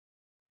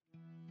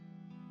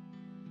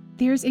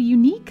There's a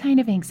unique kind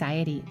of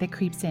anxiety that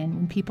creeps in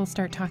when people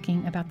start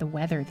talking about the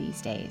weather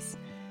these days.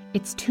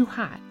 It's too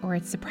hot, or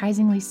it's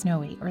surprisingly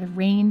snowy, or the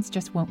rains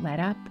just won't let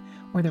up,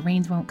 or the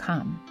rains won't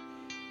come.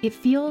 It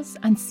feels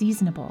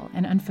unseasonable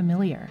and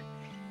unfamiliar.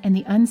 And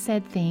the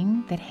unsaid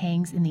thing that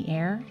hangs in the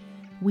air,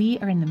 we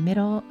are in the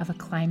middle of a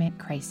climate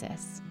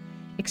crisis.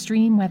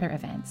 Extreme weather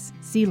events,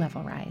 sea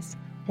level rise,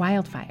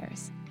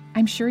 wildfires.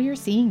 I'm sure you're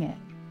seeing it.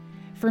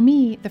 For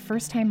me, the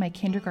first time my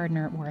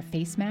kindergartner wore a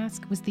face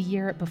mask was the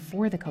year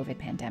before the COVID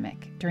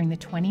pandemic, during the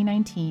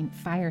 2019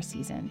 fire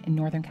season in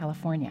Northern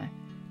California.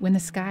 When the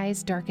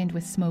skies darkened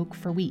with smoke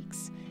for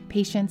weeks,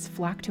 patients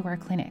flocked to our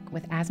clinic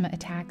with asthma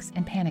attacks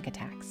and panic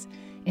attacks.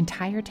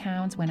 Entire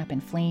towns went up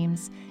in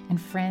flames, and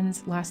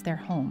friends lost their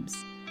homes.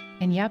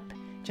 And yep,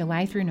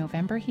 July through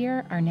November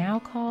here are now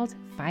called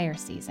fire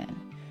season,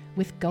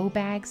 with go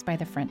bags by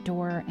the front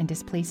door and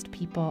displaced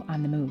people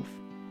on the move.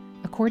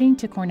 According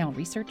to Cornell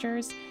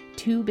researchers,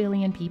 2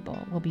 billion people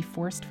will be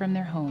forced from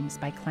their homes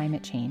by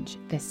climate change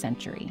this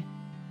century.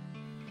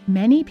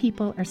 Many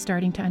people are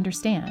starting to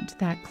understand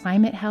that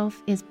climate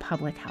health is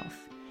public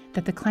health,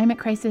 that the climate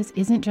crisis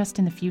isn't just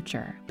in the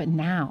future, but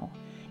now,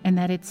 and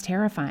that it's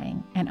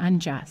terrifying and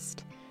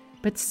unjust.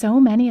 But so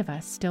many of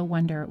us still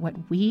wonder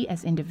what we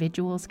as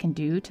individuals can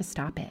do to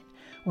stop it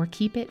or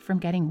keep it from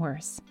getting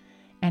worse,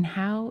 and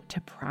how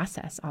to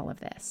process all of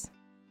this.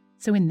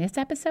 So in this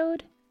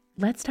episode,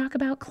 let's talk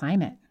about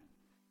climate.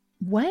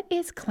 What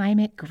is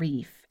climate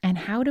grief, and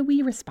how do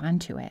we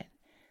respond to it?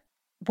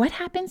 What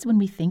happens when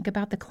we think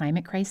about the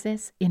climate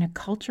crisis in a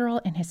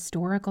cultural and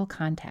historical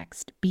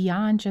context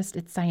beyond just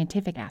its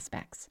scientific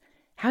aspects?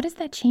 How does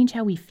that change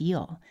how we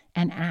feel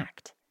and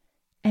act?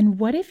 And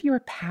what if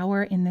your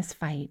power in this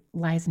fight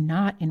lies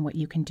not in what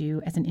you can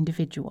do as an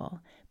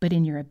individual, but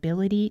in your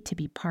ability to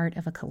be part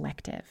of a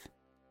collective?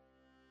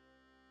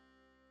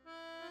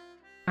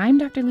 I'm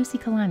Dr. Lucy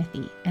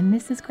Kalanithi, and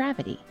this is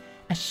Gravity,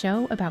 a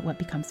show about what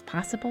becomes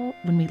possible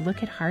when we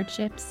look at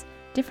hardships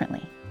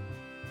differently.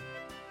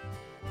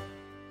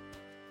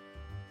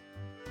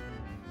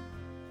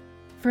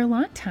 For a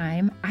long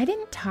time, I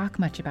didn't talk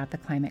much about the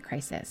climate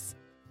crisis.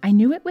 I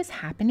knew it was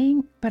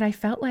happening, but I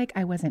felt like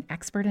I wasn't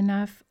expert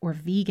enough or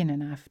vegan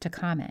enough to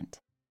comment.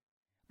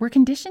 We're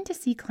conditioned to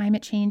see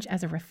climate change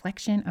as a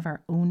reflection of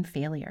our own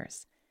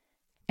failures.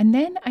 And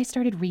then I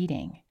started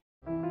reading.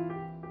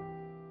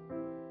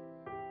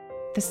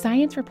 The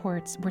science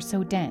reports were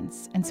so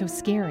dense and so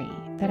scary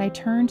that I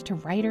turned to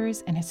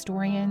writers and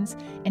historians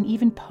and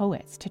even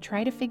poets to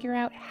try to figure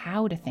out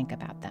how to think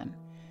about them.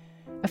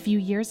 A few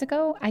years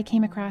ago, I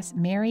came across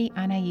Mary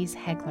Anais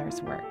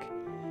Heglar's work.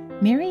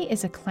 Mary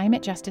is a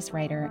climate justice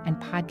writer and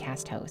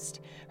podcast host.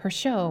 Her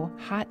show,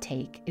 Hot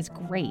Take, is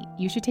great.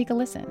 You should take a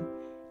listen.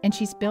 And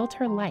she's built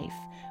her life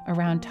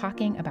around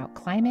talking about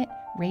climate,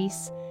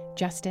 race,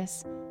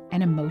 justice,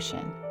 and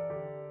emotion.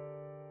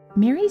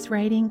 Mary's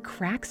writing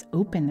cracks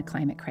open the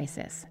climate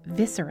crisis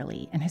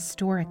viscerally and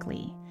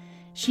historically.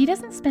 She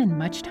doesn't spend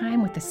much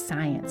time with the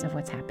science of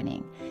what's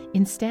happening.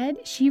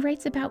 Instead, she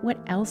writes about what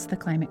else the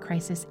climate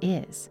crisis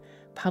is: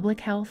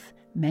 public health,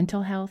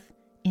 mental health,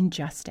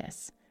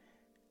 injustice.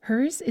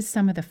 Hers is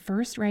some of the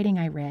first writing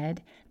I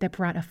read that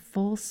brought a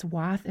full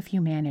swath of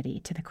humanity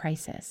to the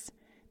crisis.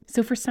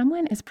 So for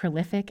someone as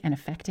prolific and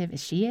effective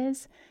as she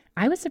is,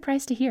 I was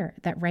surprised to hear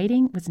that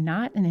writing was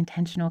not an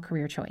intentional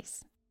career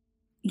choice.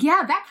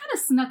 Yeah, that kind of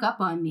snuck up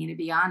on me, to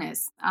be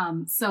honest.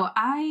 So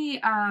I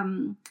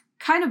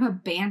kind of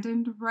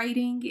abandoned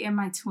writing in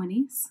my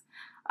 20s.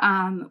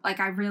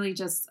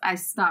 I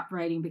stopped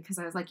writing because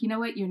I was like, you know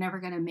what? You're never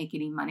going to make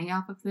any money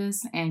off of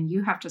this, and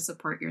you have to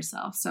support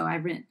yourself. So I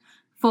went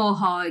full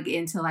hog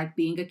into like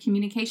being a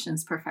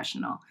communications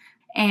professional.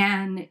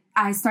 And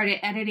I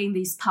started editing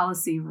these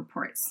policy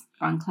reports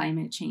on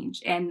climate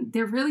change, and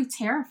they're really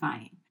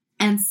terrifying.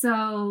 And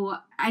so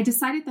I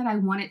decided that I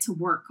wanted to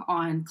work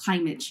on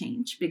climate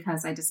change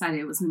because I decided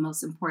it was the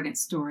most important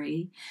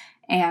story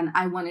and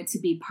I wanted to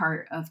be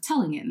part of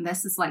telling it. And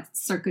this is like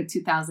circa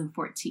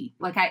 2014.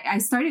 Like I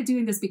started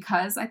doing this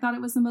because I thought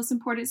it was the most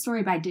important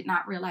story, but I did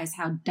not realize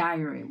how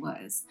dire it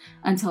was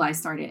until I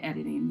started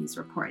editing these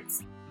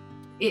reports.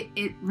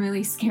 It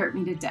really scared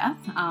me to death.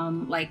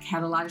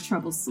 Had a lot of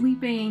trouble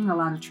sleeping, a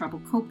lot of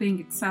trouble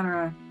coping,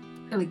 etc.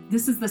 Like,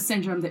 this is the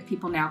syndrome that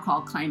people now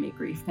call climate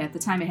grief. At the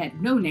time, it had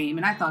no name,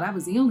 and I thought I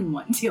was the only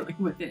one dealing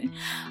with it.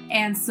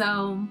 And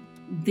so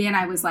then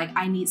I was like,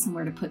 I need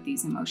somewhere to put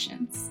these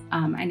emotions.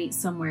 I need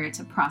somewhere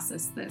to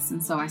process this.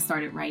 And so I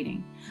started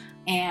writing.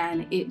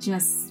 And it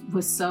just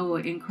was so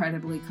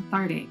incredibly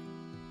cathartic.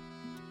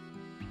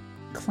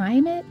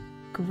 Climate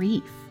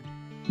grief.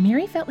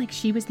 Mary felt like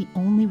she was the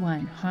only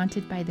one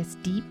haunted by this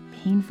deep,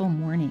 painful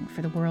mourning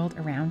for the world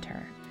around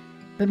her.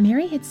 But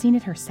Mary had seen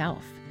it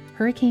herself.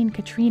 Hurricane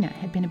Katrina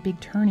had been a big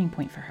turning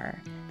point for her.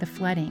 The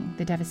flooding,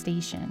 the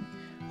devastation.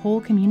 Whole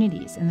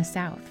communities in the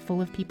South,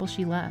 full of people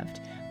she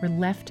loved, were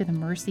left to the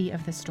mercy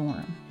of the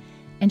storm.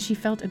 And she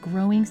felt a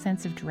growing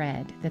sense of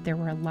dread that there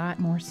were a lot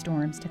more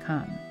storms to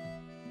come.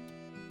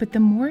 But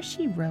the more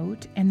she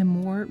wrote and the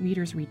more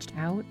readers reached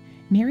out,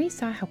 Mary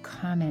saw how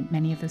common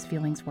many of those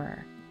feelings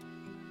were.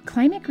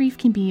 Climate grief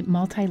can be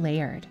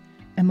multi-layered.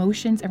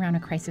 Emotions around a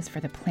crisis for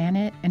the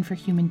planet and for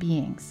human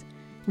beings.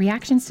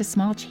 Reactions to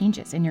small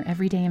changes in your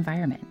everyday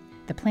environment,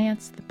 the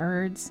plants, the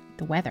birds,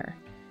 the weather.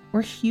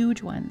 Or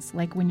huge ones,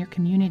 like when your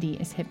community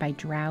is hit by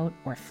drought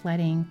or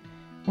flooding,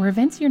 or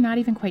events you're not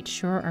even quite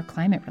sure are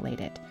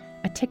climate-related,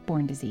 a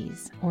tick-borne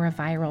disease or a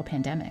viral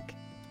pandemic.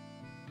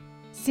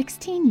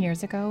 16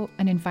 years ago,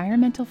 an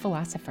environmental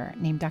philosopher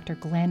named Dr.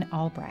 Glenn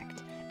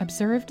Albrecht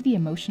observed the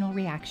emotional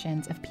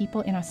reactions of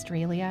people in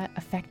Australia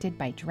affected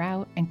by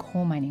drought and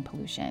coal mining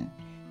pollution.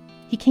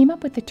 He came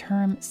up with the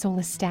term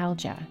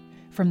solastalgia,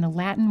 from the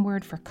Latin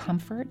word for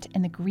comfort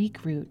and the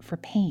Greek root for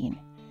pain.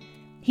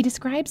 He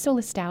describes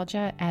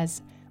solastalgia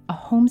as a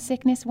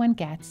homesickness one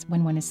gets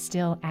when one is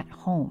still at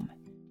home.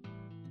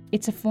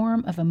 It's a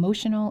form of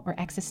emotional or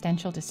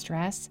existential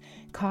distress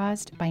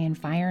caused by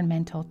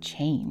environmental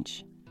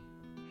change.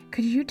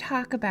 Could you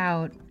talk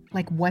about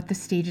what the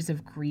stages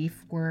of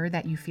grief were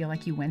that you feel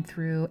like you went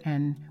through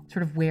and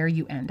sort of where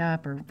you end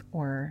up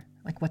or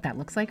what that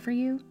looks like for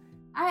you?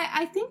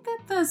 I think that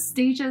the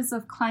stages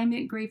of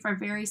climate grief are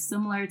very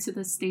similar to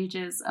the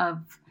stages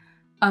of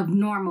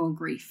normal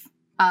grief.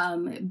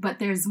 But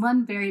there's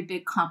one very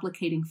big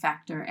complicating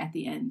factor at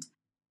the end.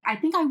 I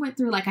think I went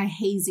through a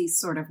hazy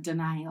sort of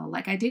denial.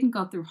 I didn't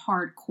go through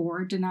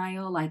hardcore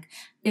denial,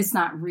 it's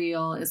not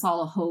real, it's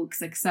all a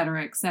hoax, et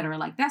cetera, et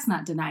cetera. That's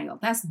not denial,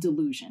 that's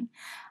delusion.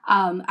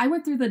 I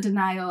went through the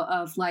denial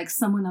of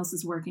someone else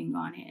is working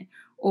on it,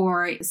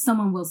 or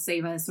someone will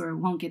save us, or it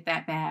won't get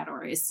that bad,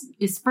 or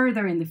it's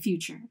further in the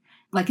future.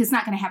 It's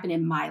not going to happen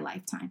in my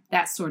lifetime,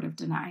 that sort of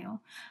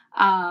denial.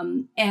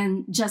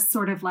 And just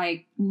sort of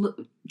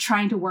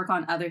trying to work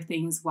on other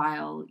things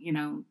while,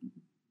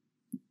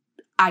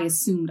 I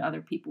assumed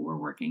other people were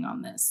working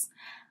on this.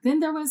 Then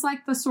there was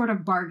the sort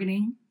of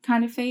bargaining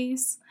kind of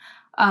phase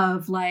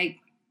of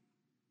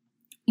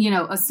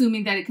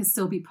assuming that it could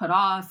still be put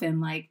off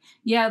and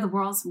the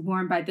world's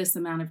warmed by this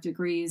amount of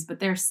degrees, but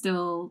they're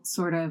still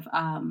sort of,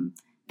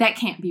 that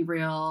can't be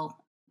real.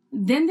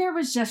 Then there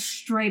was just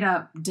straight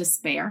up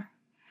despair.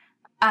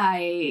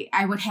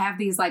 I would have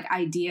these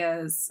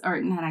ideas, or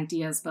not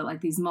ideas,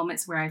 but these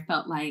moments where I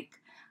felt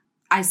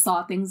I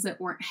saw things that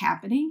weren't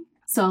happening.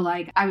 So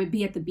I would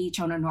be at the beach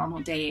on a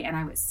normal day and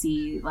I would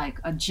see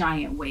a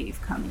giant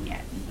wave coming at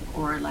me,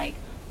 or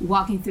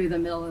walking through the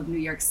middle of New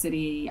York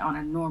City on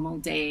a normal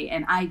day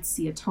and I'd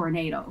see a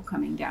tornado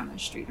coming down the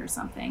street or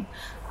something.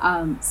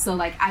 So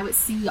I would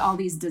see all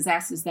these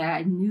disasters that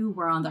I knew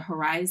were on the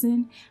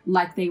horizon,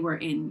 they were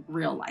in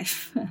real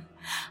life.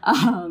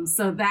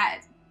 So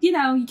that, you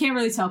can't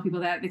really tell people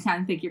that. They kind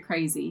of think you're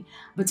crazy.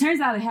 But turns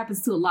out it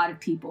happens to a lot of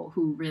people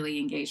who really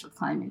engage with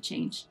climate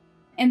change.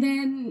 And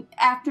then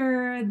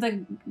after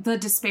the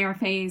despair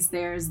phase,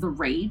 there's the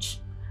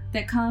rage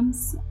that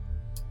comes.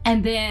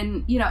 And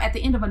then, at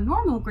the end of a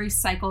normal grief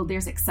cycle,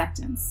 there's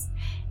acceptance.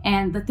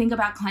 And the thing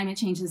about climate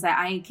change is that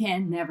I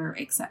can never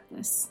accept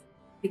this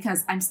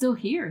because I'm still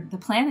here. The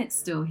planet's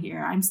still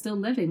here. I'm still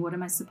living. What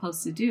am I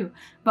supposed to do?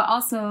 But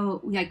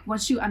also,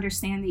 once you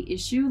understand the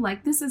issue,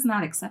 this is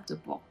not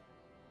acceptable.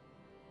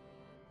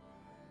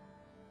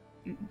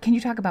 Can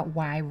you talk about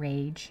why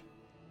rage?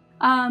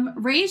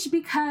 Rage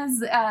because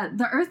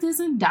the earth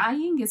isn't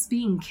dying, it's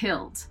being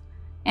killed.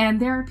 And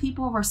there are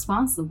people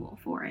responsible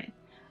for it.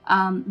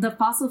 The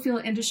fossil fuel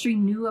industry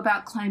knew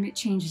about climate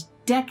change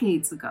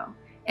decades ago,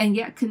 and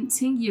yet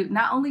continued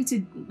not only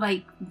to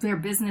their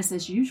business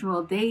as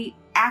usual, they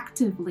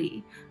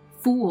actively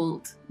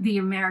fooled the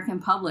American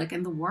public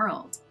and the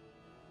world.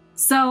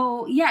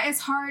 So yeah, it's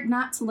hard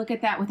not to look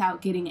at that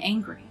without getting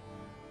angry.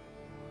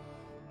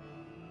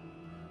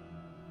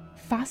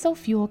 Fossil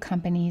fuel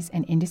companies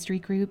and industry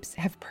groups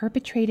have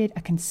perpetrated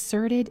a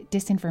concerted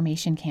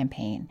disinformation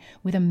campaign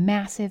with a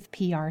massive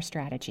PR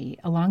strategy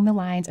along the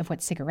lines of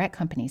what cigarette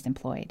companies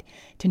employed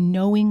to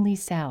knowingly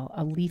sell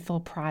a lethal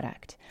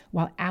product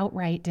while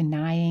outright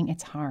denying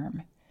its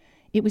harm.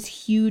 It was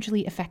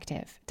hugely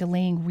effective,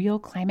 delaying real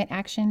climate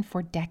action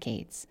for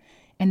decades.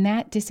 And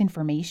that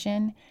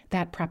disinformation,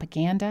 that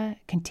propaganda,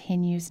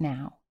 continues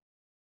now.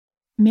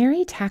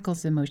 Mary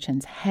tackles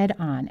emotions head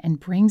on and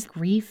brings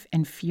grief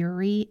and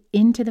fury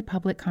into the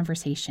public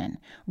conversation,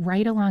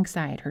 right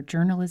alongside her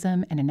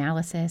journalism and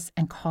analysis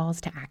and calls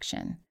to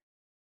action.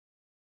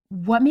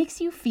 What makes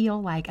you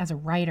feel like, as a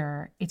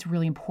writer, it's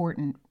really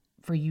important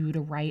for you to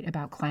write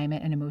about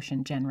climate and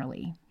emotion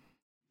generally?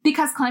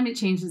 Because climate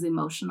change is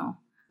emotional.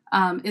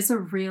 It's a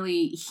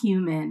really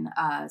human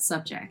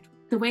subject.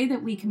 The way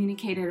that we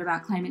communicated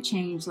about climate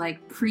change,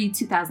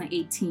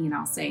 pre-2018,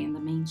 I'll say, in the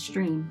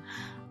mainstream,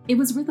 it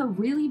was with a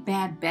really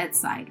bad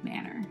bedside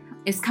manner.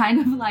 It's kind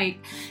of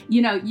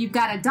you've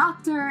got a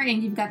doctor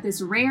and you've got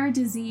this rare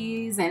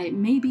disease and it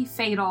may be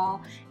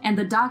fatal. And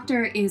the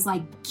doctor is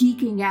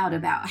geeking out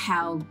about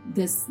how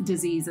this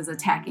disease is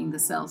attacking the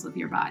cells of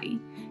your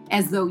body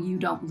as though you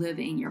don't live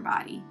in your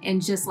body,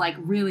 and just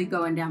really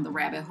going down the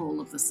rabbit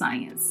hole of the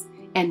science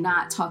and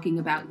not talking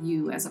about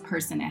you as a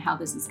person and how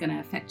this is going to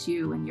affect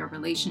you and your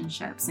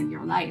relationships and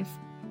your life.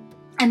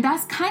 And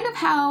that's kind of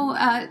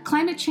how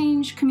climate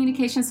change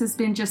communications has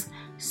been just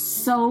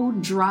so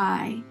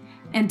dry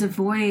and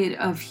devoid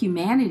of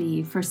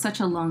humanity for such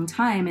a long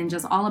time, and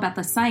just all about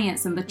the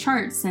science and the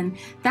charts. And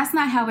that's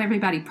not how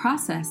everybody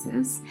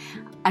processes.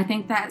 I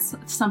think that's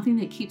something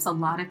that keeps a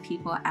lot of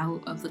people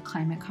out of the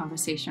climate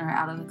conversation or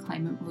out of the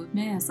climate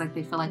movement. It's like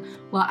they feel like,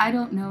 well, I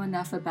don't know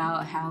enough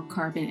about how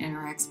carbon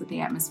interacts with the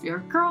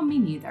atmosphere. Girl, me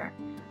neither.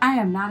 I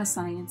am not a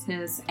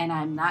scientist and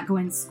I'm not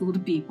going to school to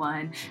be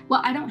one.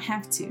 Well, I don't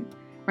have to,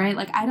 right?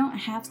 Like, I don't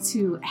have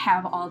to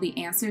have all the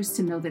answers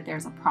to know that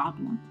there's a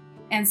problem.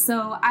 And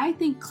so I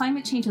think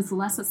climate change is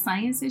less a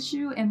science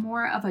issue and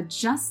more of a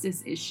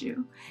justice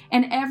issue.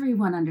 And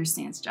everyone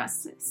understands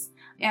justice.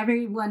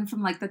 Everyone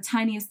from like the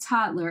tiniest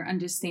toddler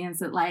understands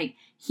that like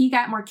he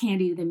got more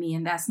candy than me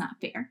and that's not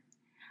fair.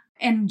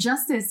 And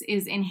justice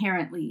is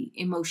inherently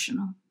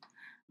emotional.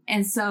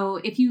 And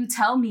so if you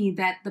tell me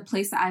that the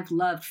place that I've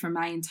loved for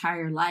my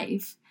entire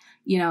life,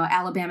 you know,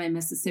 Alabama and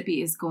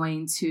Mississippi is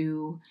going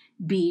to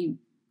be,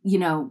 you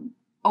know,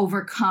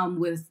 overcome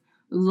with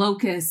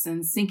locusts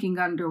and sinking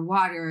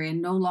underwater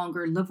and no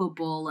longer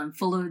livable and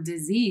full of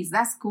disease,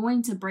 that's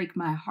going to break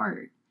my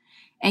heart.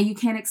 And you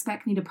can't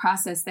expect me to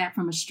process that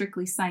from a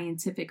strictly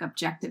scientific,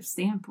 objective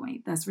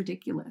standpoint. That's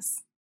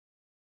ridiculous.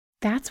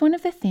 That's one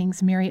of the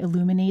things Mary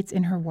illuminates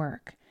in her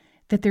work,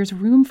 that there's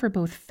room for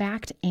both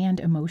fact and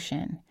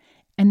emotion,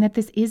 and that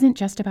this isn't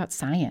just about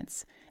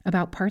science,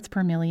 about parts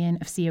per million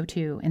of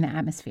CO2 in the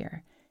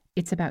atmosphere.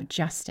 It's about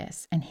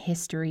justice and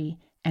history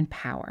and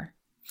power.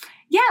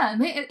 Yeah,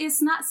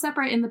 it's not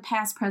separate in the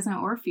past, present,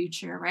 or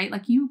future, right?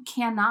 Like, you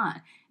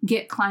cannot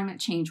get climate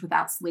change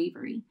without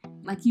slavery.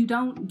 Like, you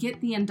don't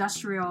get the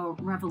Industrial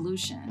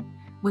Revolution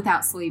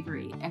without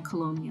slavery and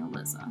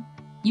colonialism.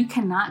 You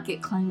cannot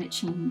get climate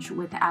change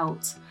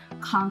without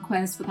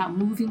conquest, without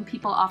moving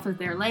people off of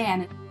their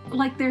land.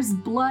 Like, there's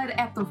blood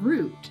at the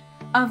root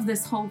of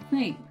this whole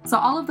thing. So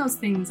all of those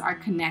things are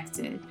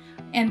connected.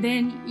 And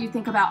then you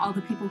think about all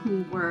the people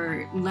who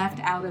were left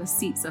out of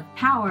seats of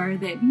power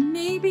that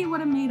maybe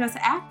would have made us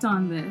act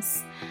on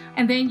this.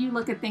 And then you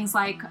look at things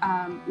like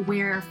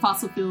where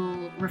fossil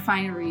fuel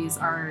refineries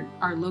are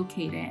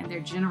located, and they're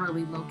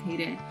generally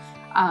located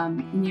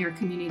near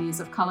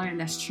communities of color, and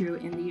that's true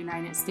in the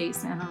United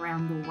States and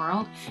around the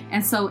world.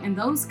 And so in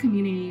those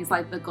communities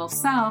like the Gulf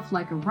South,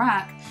 like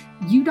Iraq,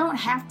 you don't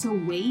have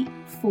to wait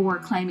for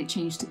climate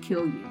change to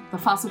kill you. The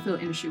fossil fuel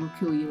industry will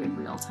kill you in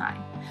real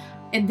time.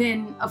 And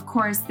then, of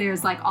course,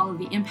 there's like all of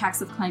the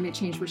impacts of climate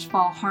change, which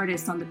fall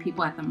hardest on the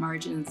people at the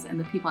margins. And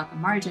the people at the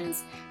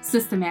margins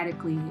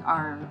systematically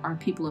are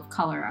people of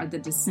color, are the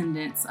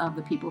descendants of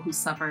the people who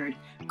suffered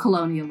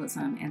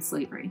colonialism and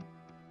slavery.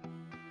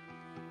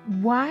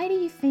 Why do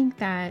you think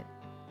that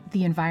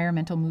the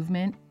environmental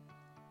movement,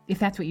 if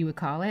that's what you would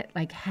call it,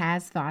 like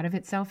has thought of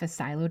itself as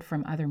siloed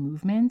from other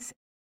movements?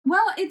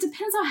 Well, it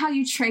depends on how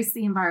you trace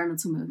the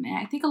environmental movement.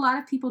 I think a lot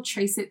of people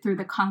trace it through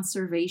the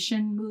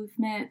conservation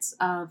movement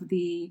of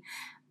the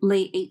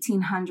late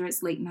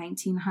 1800s, late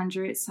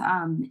 1900s.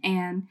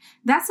 And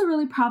that's a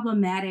really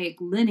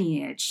problematic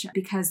lineage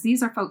because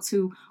these are folks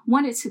who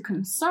wanted to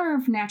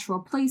conserve natural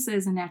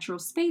places and natural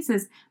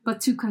spaces,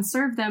 but to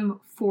conserve them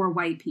for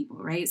white people,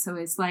 right? So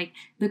it's like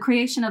the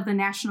creation of the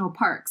national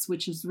parks,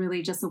 which is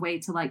really just a way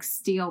to like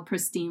steal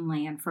pristine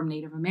land from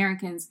Native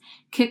Americans,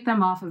 kick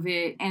them off of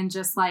it, and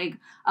just like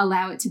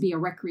allow it to be a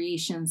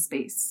recreation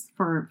space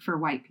for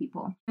white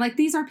people. Like,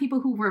 these are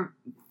people who were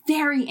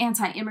very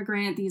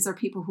anti-immigrant. These are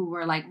people who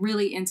were like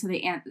really into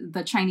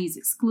the Chinese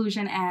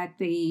Exclusion Act.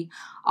 They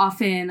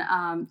often,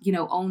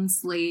 own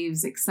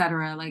slaves,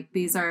 etc. Like,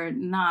 these are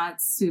not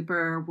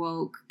super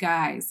woke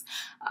guys.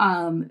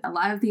 A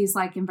lot of these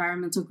like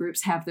environmental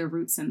groups have their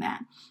roots in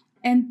that.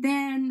 And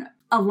then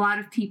a lot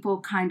of people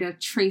kind of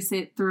trace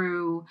it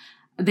through,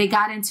 they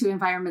got into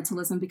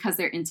environmentalism because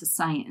they're into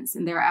science.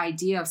 And their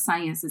idea of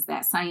science is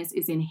that science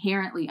is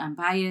inherently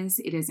unbiased.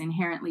 It is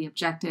inherently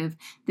objective.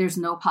 There's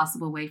no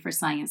possible way for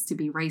science to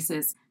be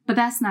racist. But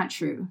that's not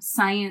true.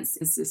 Science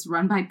is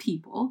run by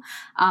people.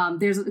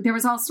 There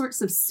was all sorts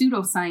of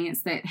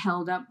pseudoscience that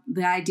held up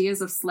the ideas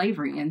of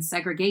slavery and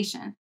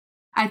segregation.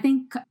 I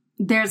think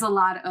there's a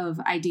lot of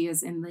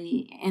ideas in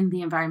the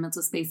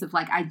environmental space of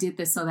like, I did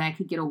this so that I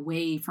could get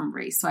away from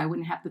race, so I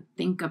wouldn't have to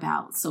think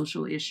about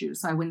social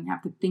issues, so I wouldn't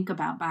have to think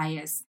about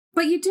bias.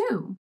 But you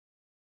do.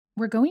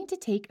 We're going to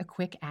take a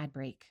quick ad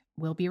break.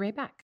 We'll be right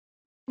back.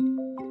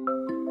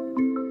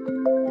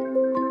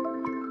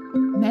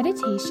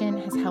 Meditation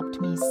has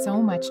helped me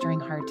so much during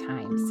hard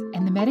times,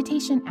 and the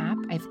meditation app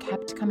I've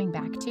kept coming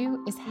back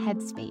to is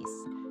Headspace.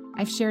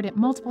 I've shared it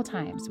multiple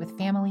times with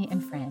family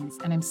and friends,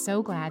 and I'm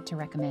so glad to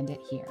recommend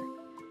it here.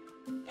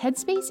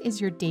 Headspace is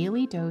your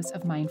daily dose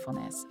of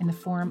mindfulness in the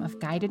form of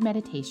guided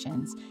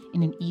meditations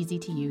in an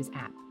easy-to-use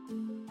app.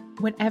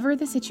 Whatever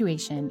the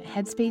situation,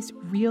 Headspace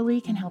really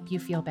can help you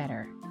feel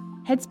better.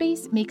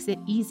 Headspace makes it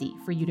easy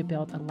for you to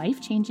build a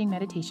life-changing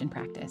meditation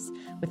practice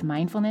with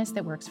mindfulness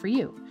that works for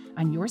you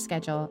on your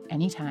schedule,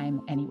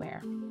 anytime,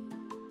 anywhere.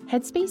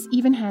 Headspace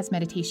even has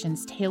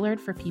meditations tailored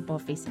for people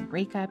facing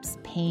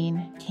breakups,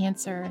 pain,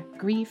 cancer,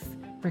 grief,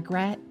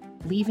 regret,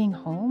 leaving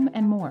home,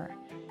 and more,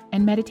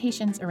 and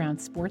meditations around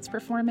sports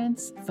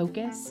performance,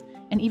 focus,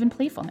 and even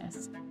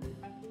playfulness.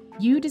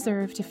 You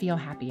deserve to feel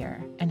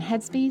happier, and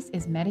Headspace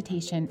is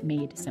meditation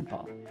made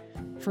simple.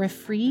 For a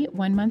free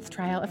 1-month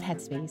trial of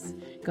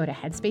Headspace, go to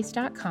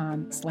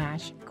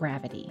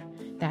headspace.com/gravity.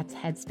 That's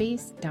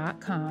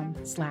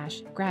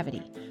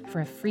headspace.com/gravity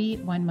for a free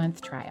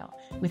 1-month trial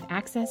with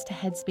access to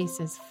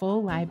Headspace's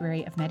full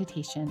library of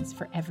meditations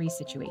for every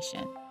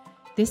situation.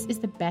 This is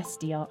the best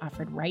deal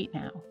offered right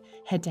now.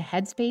 Head to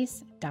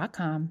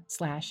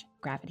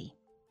headspace.com/gravity.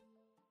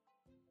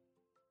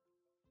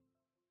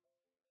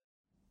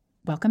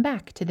 Welcome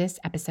back to this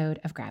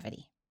episode of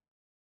Gravity.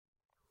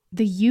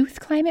 The youth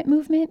climate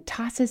movement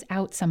tosses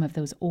out some of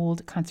those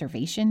old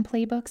conservation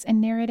playbooks and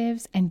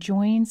narratives and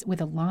joins with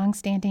a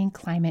long-standing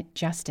climate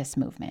justice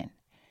movement.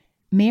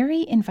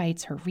 Mary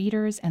invites her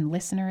readers and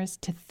listeners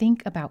to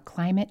think about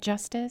climate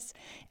justice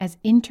as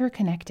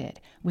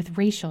interconnected with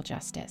racial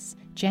justice,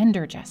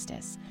 gender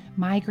justice,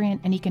 migrant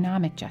and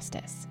economic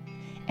justice.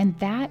 And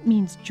that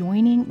means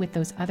joining with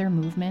those other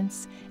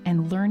movements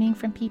and learning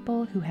from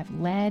people who have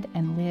led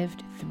and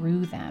lived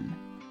through them.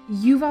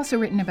 You've also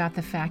written about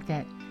the fact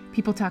that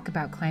people talk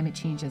about climate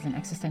change as an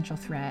existential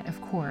threat, of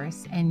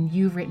course, and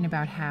you've written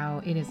about how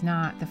it is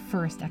not the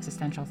first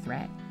existential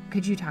threat.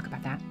 Could you talk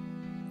about that?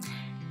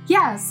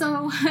 Yeah,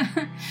 so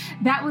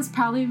that was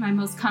probably my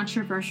most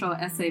controversial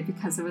essay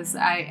because it was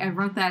I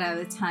wrote that at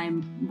a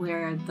time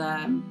where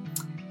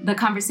the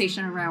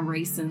conversation around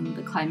race and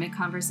the climate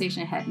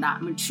conversation had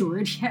not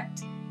matured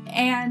yet.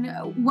 And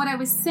what I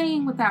was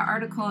saying with that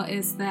article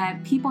is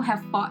that people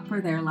have fought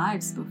for their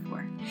lives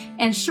before.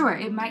 And sure,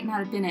 it might not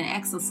have been an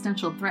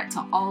existential threat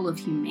to all of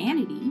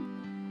humanity,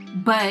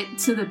 but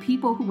to the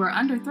people who were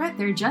under threat,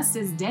 they're just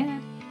as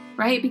dead,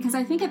 right? Because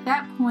I think at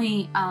that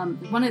point,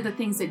 one of the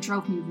things that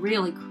drove me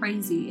really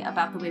crazy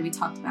about the way we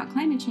talked about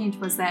climate change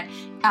was that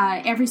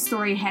every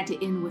story had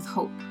to end with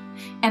hope.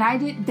 And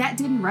that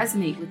didn't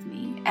resonate with me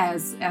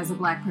as a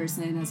Black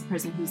person, as a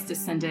person who's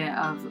descendant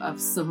of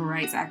civil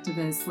rights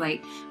activists.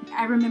 Like,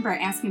 I remember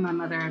asking my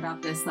mother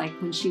about this, like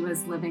when she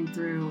was living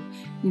through,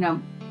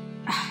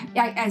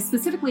 I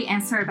specifically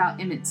asked her about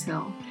Emmett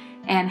Till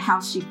and how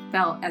she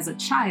felt as a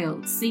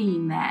child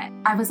seeing that.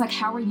 I was like,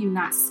 how are you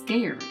not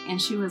scared?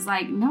 And she was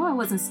like, no, I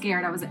wasn't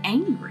scared. I was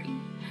angry.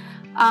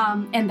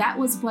 And that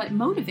was what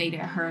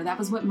motivated her. That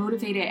was what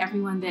motivated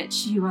everyone that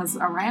she was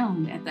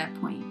around at that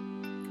point.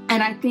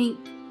 And I think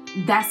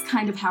that's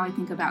kind of how I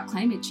think about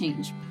climate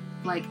change.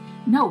 Like,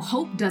 no,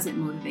 hope doesn't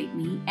motivate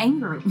me.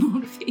 Anger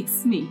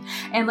motivates me.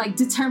 And like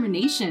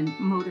determination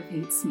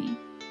motivates me.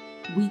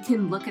 We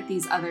can look at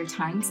these other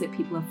times that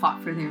people have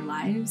fought for their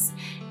lives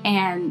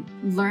and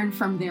learn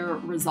from their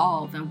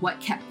resolve and what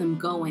kept them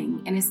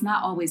going. And it's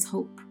not always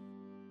hope.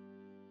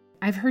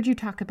 I've heard you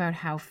talk about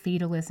how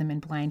fatalism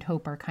and blind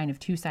hope are kind of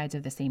two sides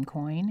of the same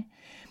coin,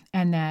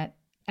 and that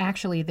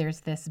actually there's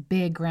this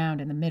big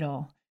ground in the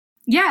middle.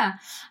 Yeah,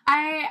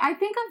 I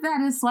think of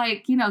that as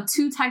like,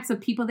 two types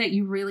of people that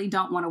you really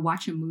don't want to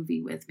watch a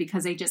movie with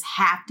because they just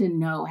have to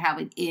know how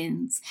it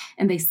ends.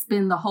 And they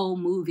spend the whole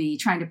movie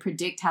trying to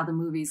predict how the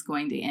movie's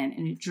going to end.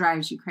 And it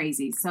drives you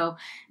crazy. So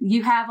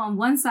you have on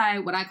one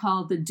side what I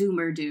call the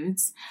doomer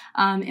dudes.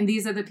 And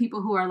these are the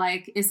people who are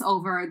like, it's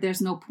over.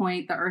 There's no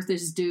point. The earth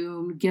is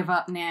doomed. Give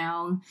up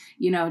now.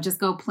 Just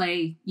go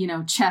play,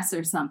 chess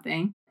or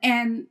something.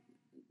 And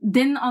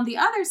then on the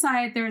other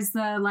side, there's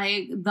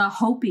the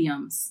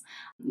hopiums.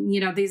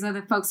 These are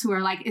the folks who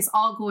are like, it's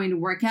all going to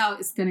work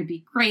out. It's going to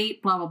be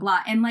great, blah, blah,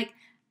 blah. And like,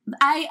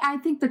 I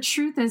think the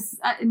truth is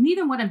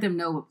neither one of them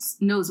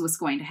knows what's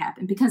going to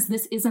happen because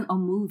this isn't a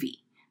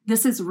movie.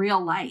 This is real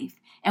life.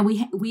 And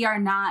we are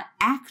not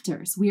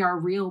actors. We are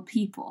real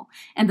people.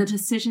 And the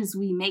decisions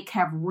we make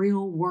have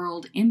real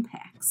world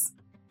impacts.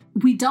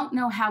 We don't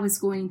know how it's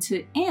going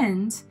to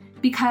end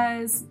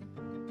because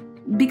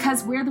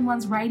we're the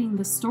ones writing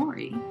the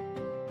story.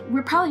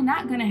 We're probably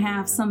not going to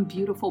have some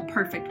beautiful,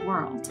 perfect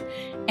world.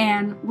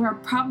 And we're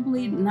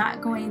probably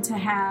not going to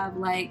have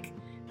like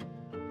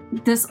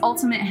this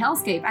ultimate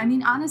hellscape. I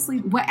mean, honestly,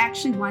 what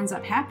actually winds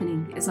up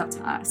happening is up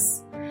to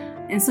us.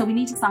 And so we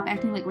need to stop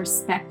acting like we're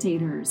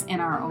spectators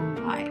in our own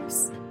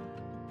lives.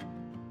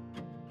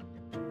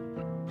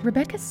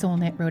 Rebecca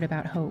Solnit wrote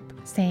about hope,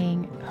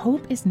 saying,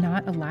 "Hope is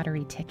not a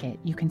lottery ticket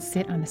you can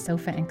sit on the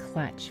sofa and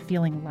clutch,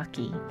 feeling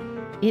lucky.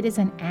 It is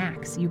an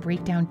axe you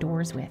break down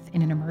doors with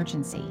in an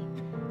emergency.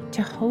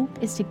 To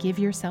hope is to give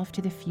yourself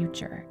to the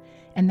future,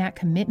 and that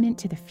commitment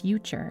to the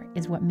future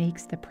is what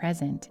makes the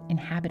present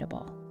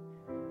inhabitable."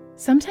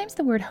 Sometimes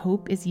the word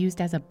hope is used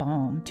as a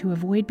balm to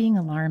avoid being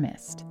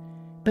alarmist,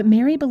 but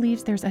Mary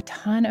believes there's a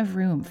ton of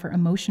room for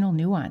emotional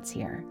nuance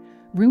here,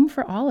 room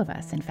for all of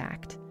us, in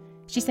fact.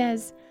 She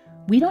says,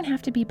 "We don't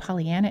have to be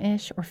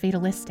Pollyanna-ish or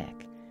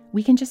fatalistic.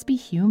 We can just be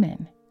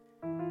human.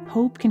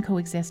 Hope can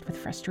coexist with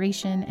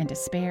frustration and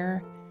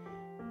despair.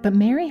 But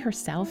Mary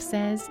herself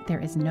says there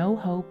is no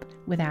hope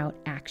without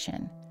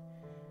action.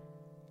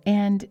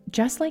 And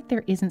just like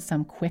there isn't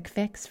some quick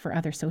fix for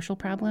other social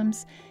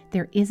problems,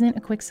 there isn't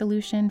a quick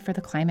solution for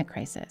the climate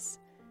crisis.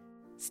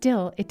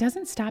 Still, it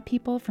doesn't stop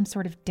people from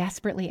sort of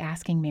desperately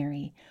asking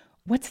Mary,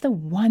 what's the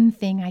one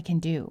thing I can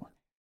do?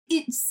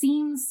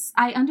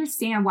 I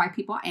understand why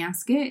people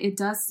ask it. It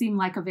does seem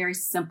like a very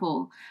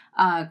simple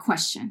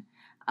question.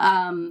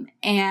 And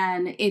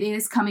it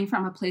is coming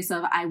from a place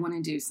of, I want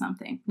to do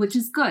something, which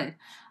is good.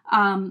 But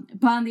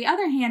on the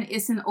other hand,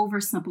 it's an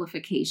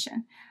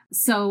oversimplification.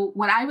 So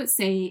what I would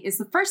say is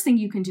the first thing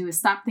you can do is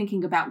stop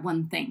thinking about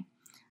one thing.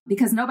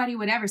 Because nobody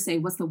would ever say,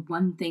 what's the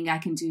one thing I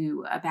can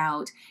do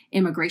about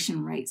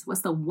immigration rights?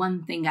 What's the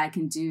one thing I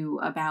can do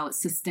about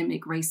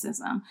systemic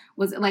racism?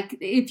 Was it like,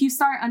 if you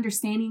start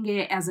understanding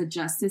it as a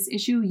justice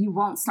issue, you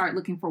won't start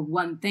looking for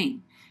one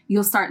thing.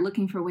 You'll start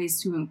looking for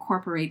ways to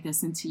incorporate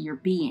this into your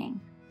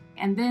being.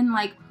 And then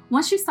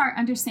once you start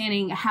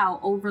understanding how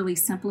overly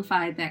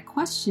simplified that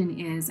question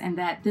is and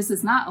that this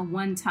is not a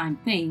one-time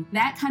thing,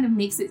 that kind of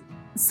makes it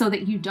so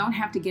that you don't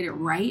have to get it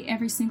right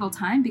every single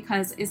time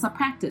because it's a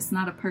practice,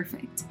 not a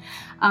perfect.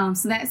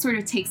 So that sort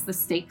of takes the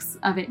stakes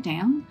of it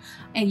down.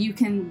 And you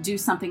can do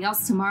something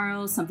else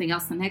tomorrow, something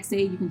else the next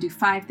day. You can do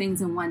 5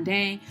 things in one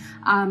day.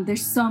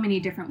 There's so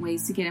many different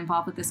ways to get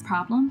involved with this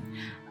problem.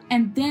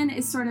 And then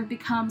it sort of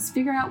becomes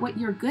figure out what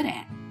you're good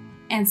at.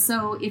 And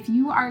so if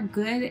you are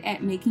good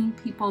at making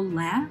people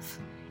laugh,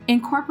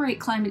 incorporate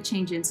climate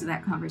change into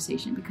that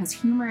conversation because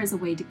humor is a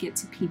way to get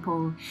to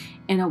people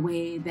in a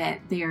way that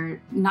they're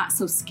not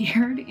so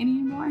scared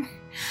anymore,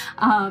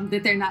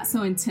 that they're not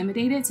so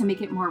intimidated, to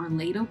make it more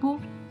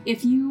relatable.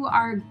 If you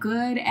are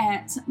good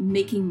at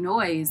making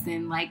noise,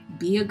 then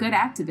be a good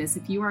activist.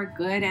 If you are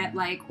good at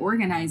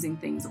organizing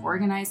things,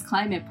 organize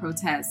climate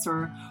protests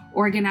or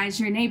organize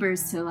your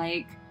neighbors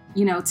to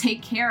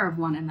take care of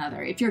one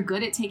another. If you're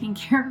good at taking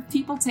care of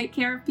people, take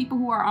care of people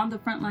who are on the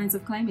front lines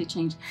of climate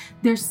change.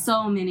 There's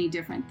so many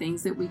different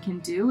things that we can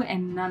do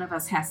and none of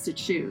us has to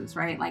choose,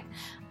 right?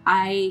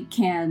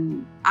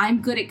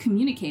 I'm good at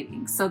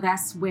communicating, so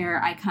that's where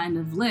I kind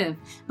of live.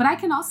 But I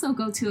can also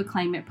go to a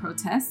climate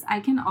protest. I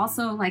can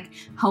also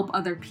help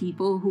other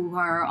people who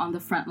are on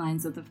the front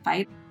lines of the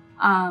fight.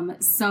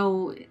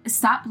 So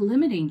stop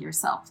limiting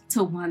yourself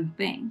to one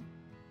thing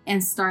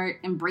and start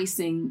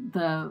embracing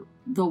the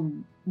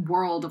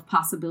world of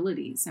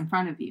possibilities in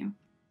front of you.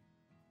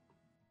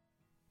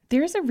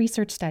 There is a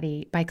research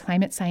study by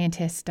climate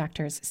scientists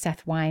Drs.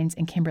 Seth Wines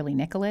and Kimberly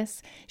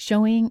Nicholas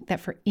showing that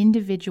for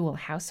individual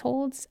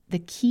households, the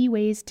key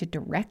ways to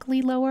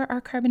directly lower our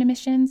carbon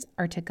emissions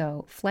are to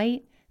go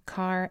flight,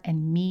 car,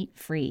 and meat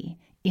free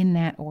in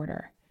that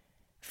order.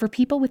 For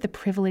people with the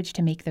privilege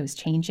to make those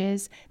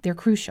changes, they're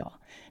crucial,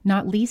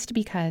 not least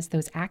because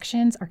those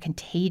actions are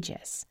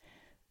contagious.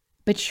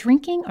 But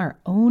shrinking our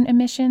own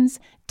emissions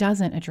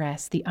doesn't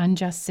address the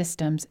unjust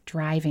systems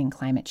driving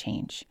climate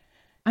change.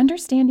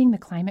 Understanding the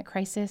climate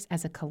crisis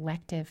as a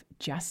collective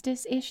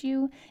justice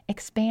issue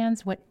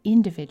expands what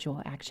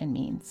individual action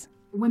means.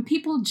 When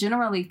people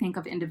generally think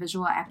of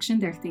individual action,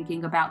 they're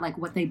thinking about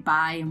what they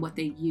buy and what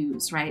they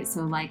use, right?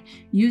 So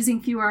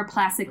using fewer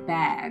plastic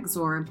bags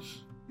or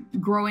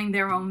growing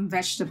their own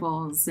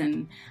vegetables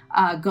and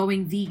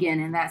going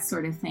vegan and that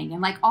sort of thing.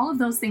 And all of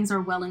those things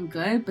are well and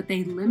good, but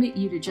they limit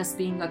you to just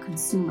being a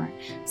consumer.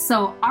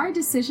 So our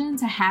decision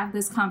to have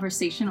this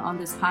conversation on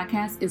this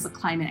podcast is a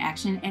climate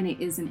action and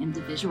it is an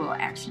individual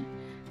action.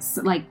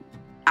 So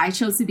I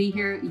chose to be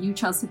here, you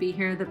chose to be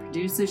here, the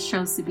producers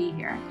chose to be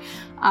here.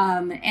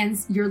 And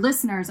your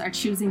listeners are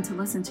choosing to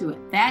listen to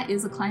it. That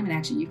is a climate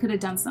action. You could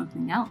have done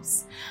something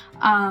else.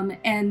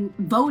 And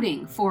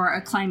voting for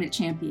a climate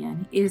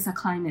champion is a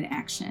climate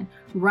action.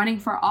 Running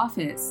for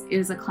office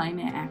is a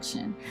climate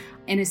action.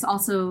 And it's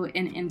also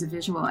an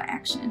individual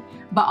action.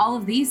 But all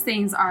of these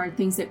things are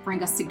things that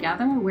bring us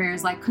together,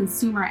 whereas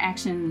consumer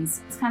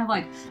actions, it's kind of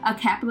like a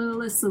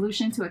capitalist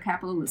solution to a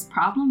capitalist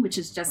problem, which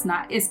is just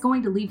not, it's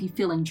going to leave you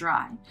feeling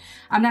dry.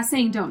 I'm not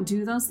saying don't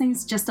do those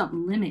things, just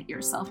don't limit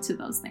yourself to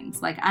those things.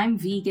 I'm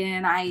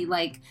vegan, I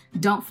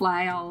don't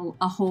fly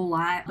a whole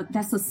lot, but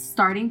that's a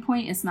starting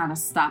point, it's not a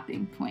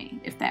stopping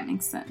point, if that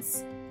makes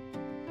sense.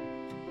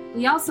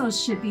 We also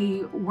should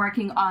be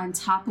working on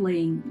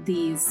toppling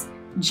these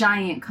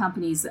giant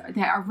companies that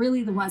are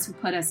really the ones who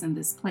put us in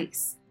this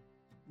place.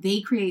 They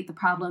create the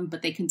problem,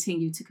 but they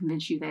continue to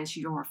convince you that it's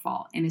your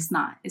fault, and it's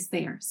not, it's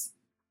theirs.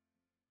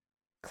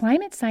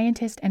 Climate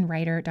scientist and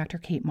writer Dr.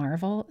 Kate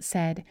Marvel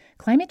said,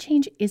 climate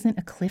change isn't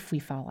a cliff we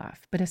fall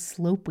off, but a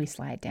slope we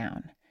slide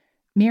down.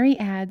 Mary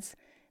adds,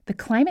 the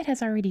climate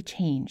has already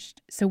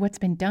changed, so what's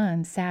been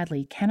done,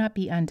 sadly, cannot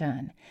be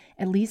undone,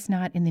 at least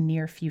not in the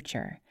near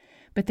future.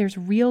 But there's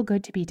real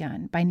good to be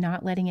done by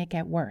not letting it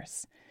get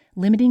worse.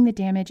 Limiting the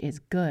damage is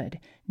good,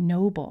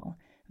 noble,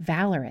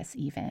 valorous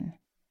even.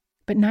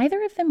 But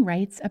neither of them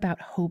writes about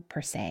hope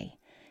per se.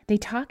 They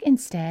talk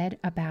instead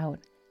about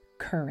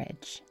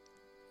courage.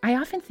 I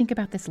often think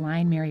about this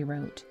line Mary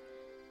wrote.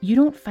 You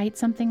don't fight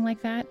something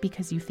like that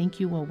because you think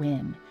you will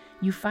win.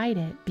 You fight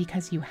it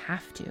because you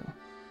have to.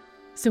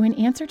 So in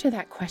answer to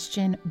that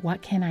question,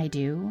 what can I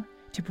do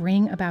to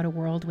bring about a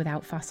world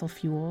without fossil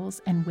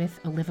fuels and with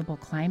a livable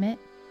climate?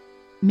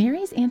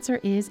 Mary's answer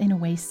is, in a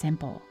way,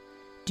 simple.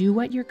 Do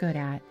what you're good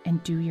at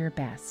and do your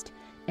best.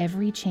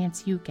 every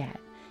chance you get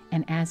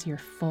and as your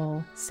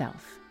full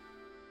self.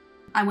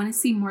 I want to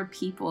see more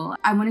people.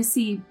 I want to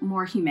see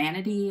more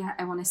humanity.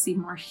 I want to see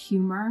more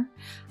humor.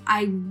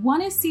 I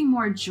want to see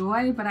more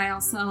joy, but I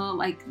also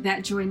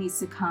that joy needs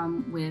to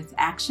come with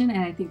action.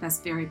 And I think that's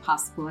very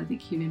possible. I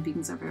think human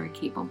beings are very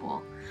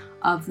capable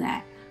of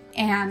that.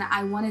 And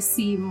I want to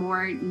see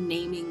more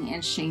naming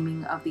and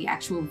shaming of the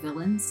actual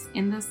villains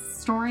in this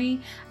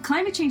story.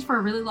 Climate change for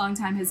a really long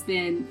time has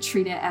been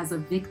treated as a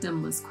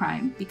victimless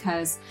crime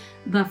because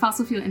the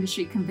fossil fuel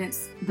industry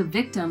convinced the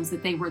victims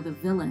that they were the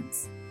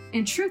villains.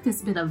 In truth,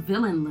 it's been a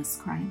villainless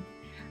crime.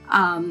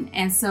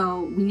 And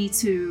so we need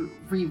to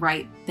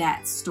rewrite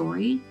that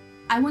story.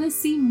 I want to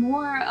see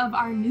more of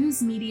our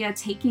news media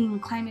taking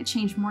climate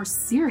change more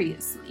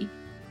seriously.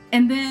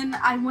 And then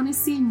I want to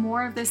see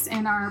more of this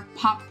in our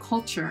pop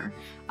culture.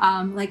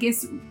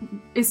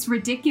 It's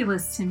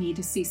ridiculous to me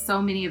to see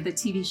so many of the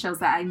TV shows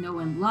that I know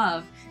and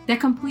love that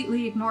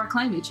completely ignore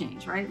climate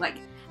change, right? Like,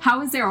 how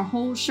is there a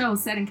whole show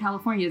set in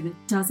California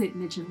that doesn't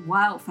mention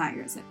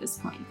wildfires at this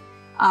point?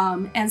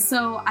 And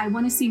so I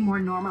want to see more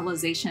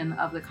normalization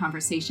of the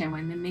conversation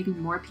when then maybe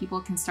more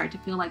people can start to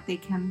feel like they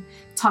can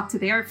talk to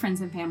their friends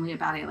and family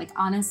about it. Like,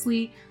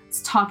 honestly,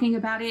 talking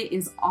about it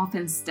is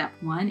often step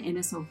one, and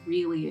it's a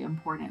really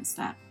important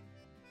step.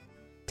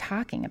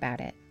 Talking about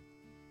it.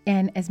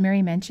 And as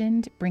Mary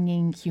mentioned,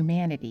 bringing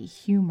humanity,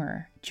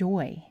 humor,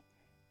 joy.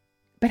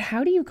 But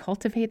how do you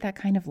cultivate that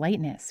kind of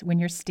lightness when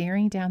you're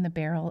staring down the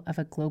barrel of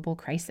a global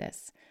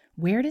crisis?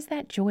 Where does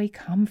that joy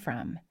come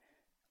from?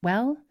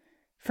 Well,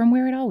 from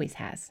where it always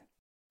has.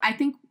 I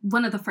think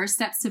one of the first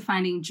steps to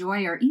finding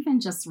joy, or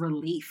even just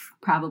relief,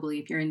 probably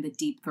if you're in the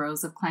deep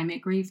throes of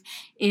climate grief,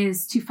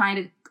 is to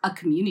find a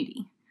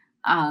community.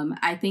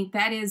 I think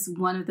that is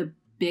one of the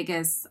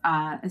biggest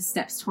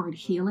steps toward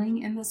healing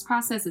in this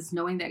process, is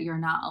knowing that you're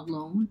not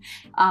alone.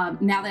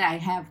 Now that I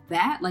have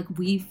that,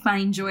 we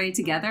find joy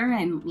together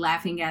and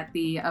laughing at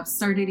the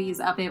absurdities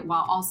of it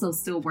while also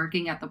still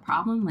working at the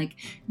problem.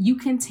 You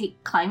can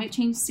take climate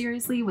change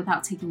seriously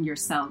without taking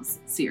yourselves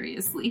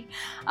seriously.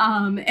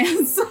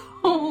 And so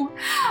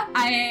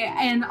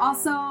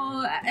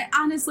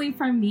honestly,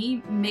 for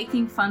me,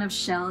 making fun of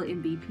Shell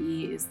and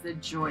BP is the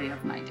joy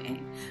of my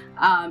day.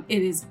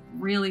 It is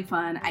really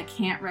fun. I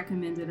can't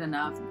recommend it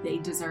enough. They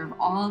deserve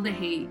all the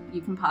hate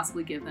you can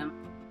possibly give them.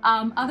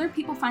 Other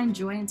people find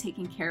joy in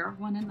taking care of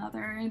one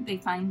another. They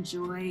find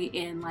joy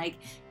in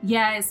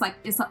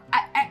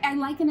I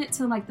liken it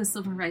to the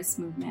civil rights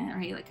movement,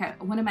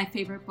 right? One of my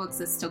favorite books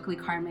is Stokely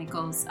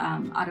Carmichael's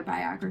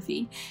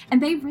autobiography,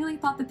 and they really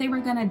thought that they were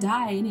going to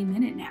die any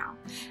minute now,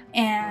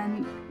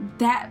 and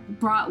that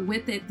brought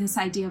with it this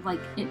idea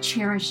of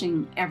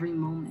cherishing every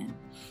moment.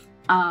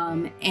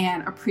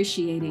 And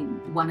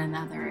appreciating one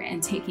another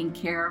and taking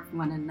care of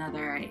one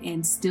another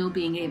and still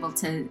being able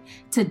to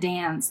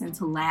dance and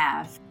to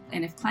laugh.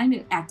 And if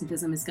climate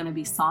activism is going to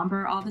be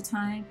somber all the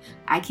time,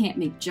 I can't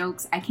make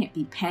jokes, I can't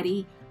be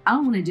petty, I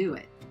don't want to do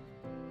it.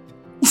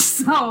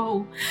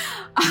 So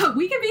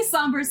we can be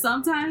somber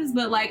sometimes,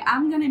 but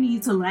I'm going to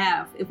need to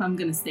laugh if I'm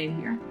going to stay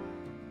here.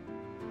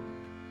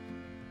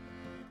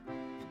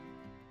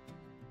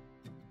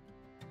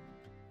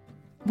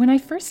 When I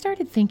first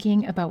started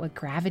thinking about what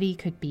Gravity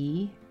could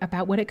be,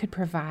 about what it could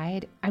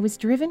provide, I was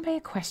driven by a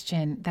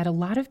question that a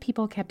lot of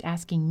people kept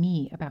asking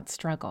me about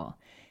struggle.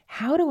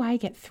 How do I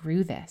get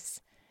through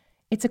this?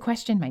 It's a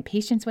question my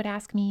patients would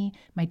ask me,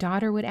 my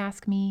daughter would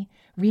ask me,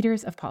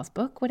 readers of Paul's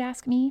book would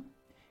ask me.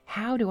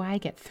 How do I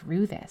get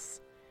through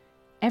this?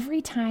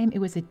 Every time it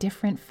was a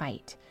different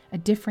fight, a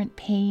different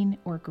pain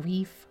or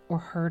grief or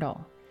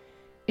hurdle.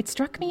 It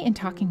struck me in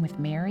talking with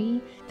Mary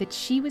that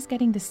she was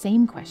getting the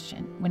same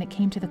question when it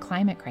came to the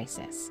climate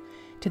crisis,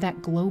 to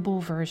that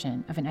global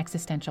version of an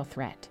existential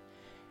threat.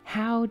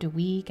 How do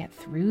we get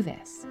through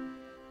this?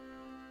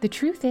 The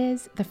truth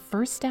is, the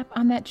first step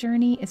on that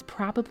journey is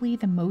probably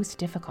the most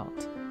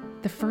difficult.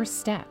 The first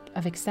step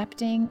of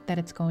accepting that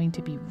it's going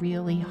to be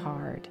really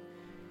hard.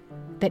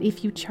 That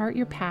if you chart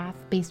your path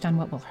based on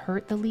what will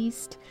hurt the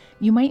least,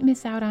 you might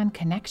miss out on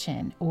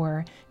connection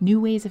or new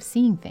ways of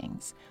seeing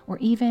things, or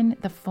even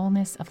the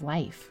fullness of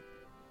life.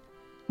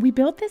 We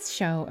built this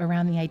show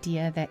around the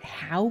idea that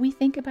how we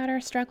think about our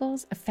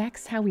struggles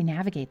affects how we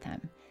navigate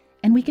them,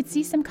 and we could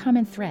see some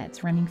common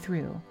threads running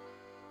through.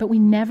 But we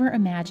never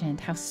imagined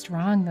how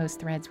strong those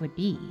threads would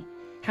be,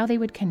 how they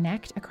would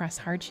connect across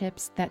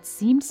hardships that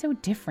seemed so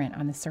different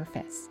on the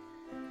surface.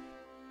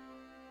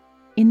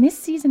 In this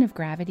season of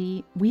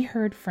Gravity, we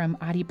heard from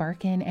Adi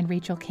Barkan and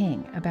Rachel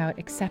King about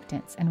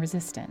acceptance and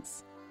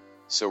resistance.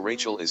 So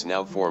Rachel is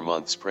now 4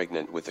 months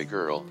pregnant with a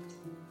girl.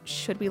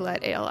 Should we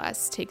let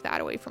ALS take that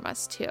away from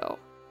us too?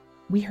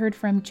 We heard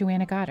from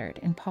Joanna Goddard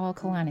and Paul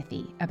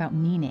Kalanithi about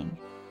meaning.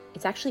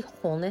 It's actually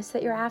wholeness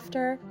that you're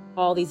after.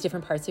 All these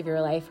different parts of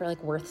your life are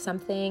worth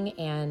something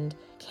and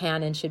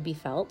can and should be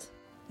felt.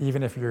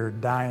 Even if you're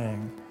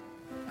dying,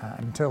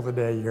 until the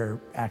day you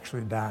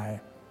actually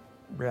die,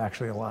 you're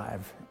actually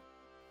alive.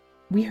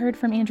 We heard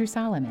from Andrew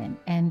Solomon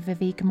and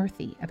Vivek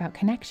Murthy about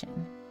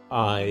connection.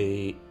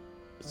 I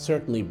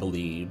certainly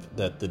believe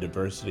that the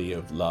diversity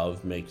of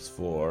love makes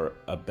for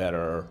a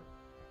better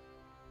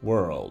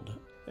world.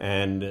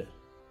 And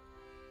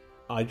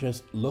I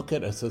just look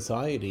at a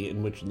society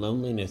in which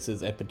loneliness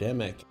is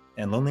epidemic.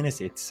 And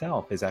loneliness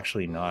itself is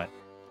actually not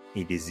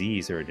a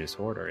disease or a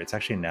disorder. It's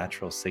actually a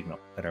natural signal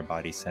that our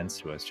body sends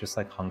to us, just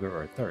like hunger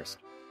or thirst,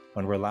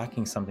 when we're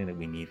lacking something that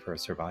we need for our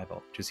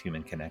survival, which is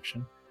human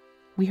connection.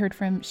 We heard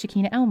from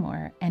Shakina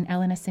Elmore and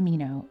Elena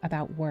Semino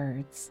about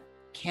words.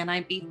 Can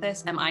I beat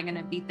this? Am I going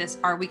to beat this?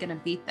 Are we going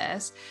to beat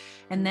this?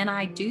 And then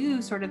I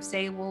do sort of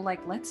say, well,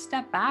 like, let's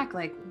step back.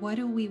 Like, what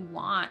do we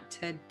want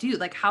to do?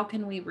 Like, how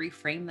can we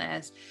reframe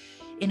this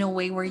in a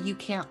way where you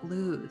can't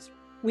lose?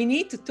 We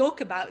need to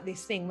talk about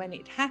this thing when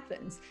it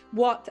happens.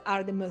 What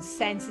are the most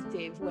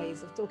sensitive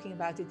ways of talking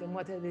about it, and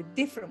what are the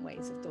different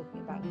ways of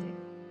talking about it?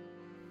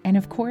 And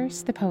of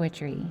course, the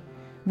poetry.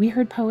 We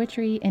heard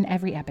poetry in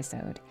every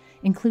episode,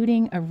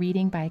 including a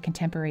reading by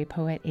contemporary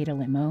poet Ada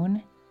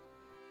Limon.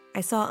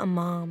 I saw a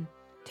mom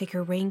take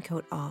her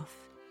raincoat off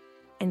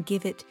and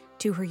give it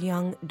to her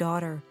young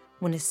daughter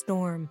when a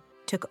storm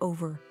took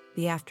over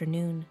the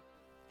afternoon.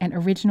 And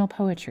original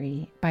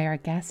poetry by our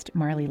guest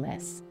Marley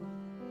Liss.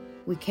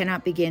 We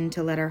cannot begin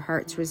to let our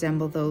hearts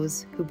resemble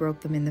those who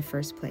broke them in the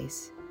first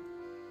place.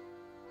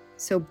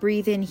 So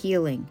breathe in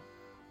healing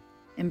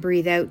and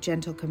breathe out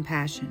gentle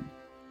compassion.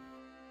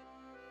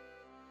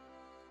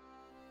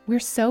 We're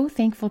so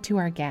thankful to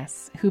our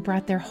guests who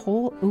brought their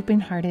whole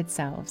open-hearted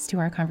selves to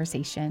our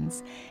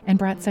conversations and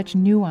brought such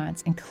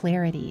nuance and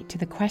clarity to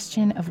the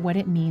question of what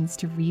it means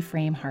to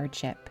reframe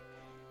hardship.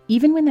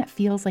 Even when that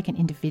feels like an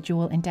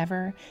individual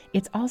endeavor,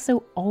 it's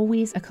also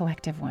always a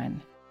collective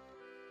one.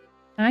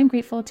 I'm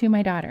grateful to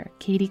my daughter,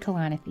 Katie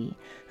Kalanithi,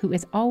 who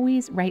is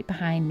always right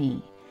behind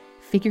me,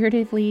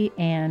 figuratively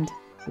and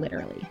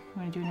literally.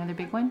 Want to do another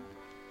big one?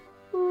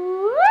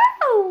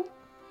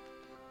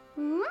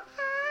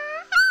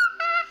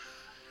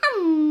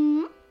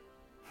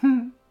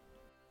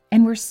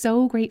 And we're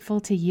so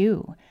grateful to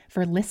you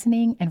for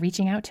listening and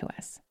reaching out to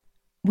us.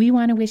 We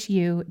want to wish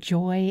you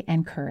joy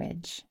and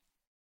courage.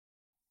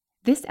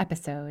 This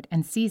episode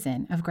and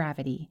season of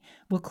Gravity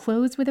will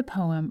close with a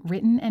poem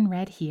written and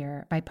read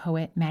here by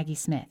poet Maggie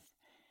Smith.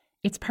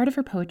 It's part of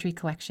her poetry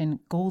collection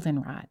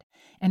Goldenrod,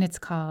 and it's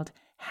called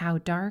How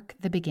Dark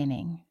the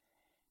Beginning.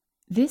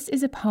 This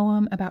is a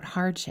poem about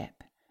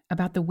hardship,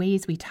 about the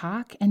ways we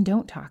talk and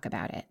don't talk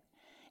about it,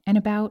 and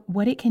about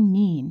what it can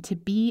mean to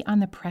be on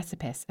the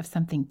precipice of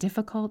something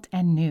difficult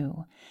and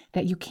new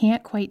that you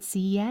can't quite see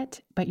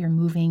yet, but you're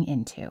moving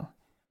into.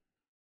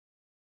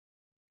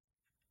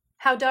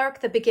 How dark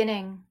the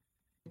beginning.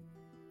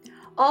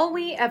 All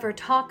we ever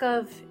talk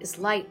of is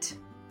light.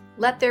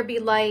 Let there be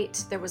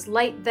light. There was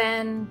light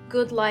then,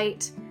 good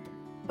light.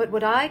 But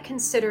what I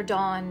consider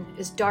dawn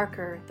is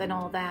darker than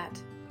all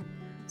that.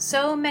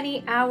 So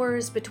many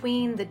hours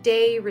between the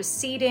day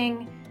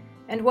receding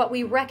and what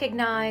we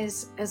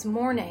recognize as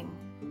morning,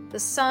 the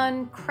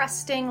sun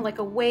cresting like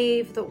a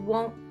wave that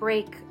won't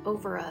break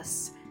over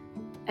us,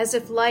 as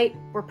if light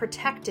were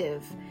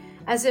protective,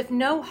 as if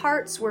no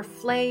hearts were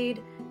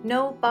flayed,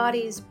 no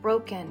bodies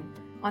broken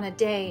on a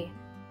day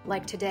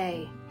like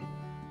today.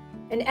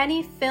 In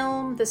any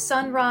film, the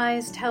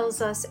sunrise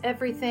tells us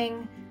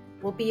everything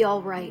will be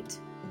all right.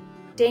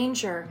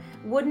 Danger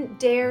wouldn't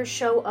dare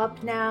show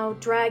up now,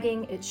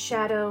 dragging its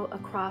shadow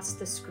across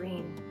the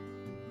screen.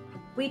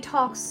 We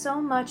talk so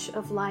much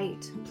of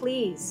light.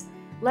 Please,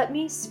 let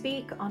me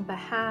speak on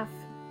behalf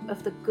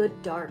of the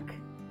good dark.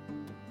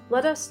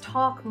 Let us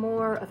talk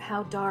more of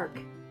how dark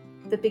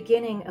the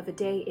beginning of a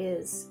day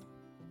is.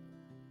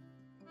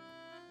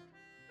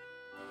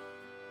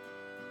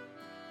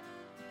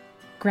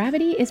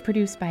 Gravity is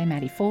produced by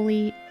Maddie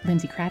Foley,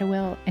 Lindsay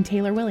Cradwell, and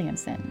Taylor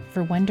Williamson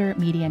for Wonder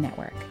Media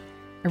Network.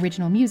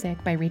 Original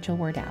music by Rachel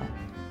Wardell.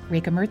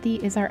 Rekha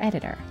Murthy is our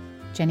editor.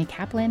 Jenny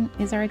Kaplan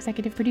is our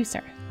executive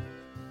producer.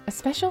 A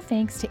special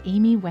thanks to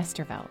Amy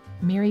Westervelt,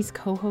 Mary's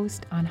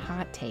co-host on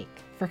Hot Take,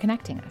 for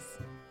connecting us.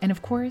 And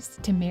of course,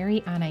 to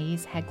Mary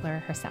Anais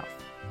Hegler herself.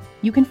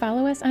 You can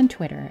follow us on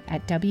Twitter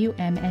at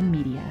WMN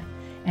Media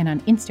and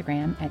on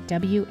Instagram at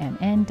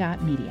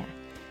WMN.media.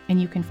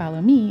 And you can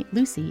follow me,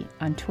 Lucy,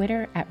 on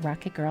Twitter at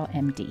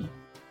RocketGirlMD.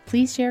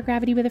 Please share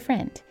Gravity with a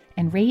friend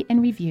and rate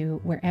and review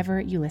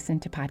wherever you listen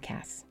to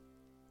podcasts.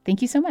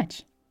 Thank you so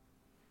much.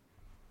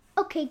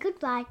 Okay,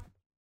 goodbye.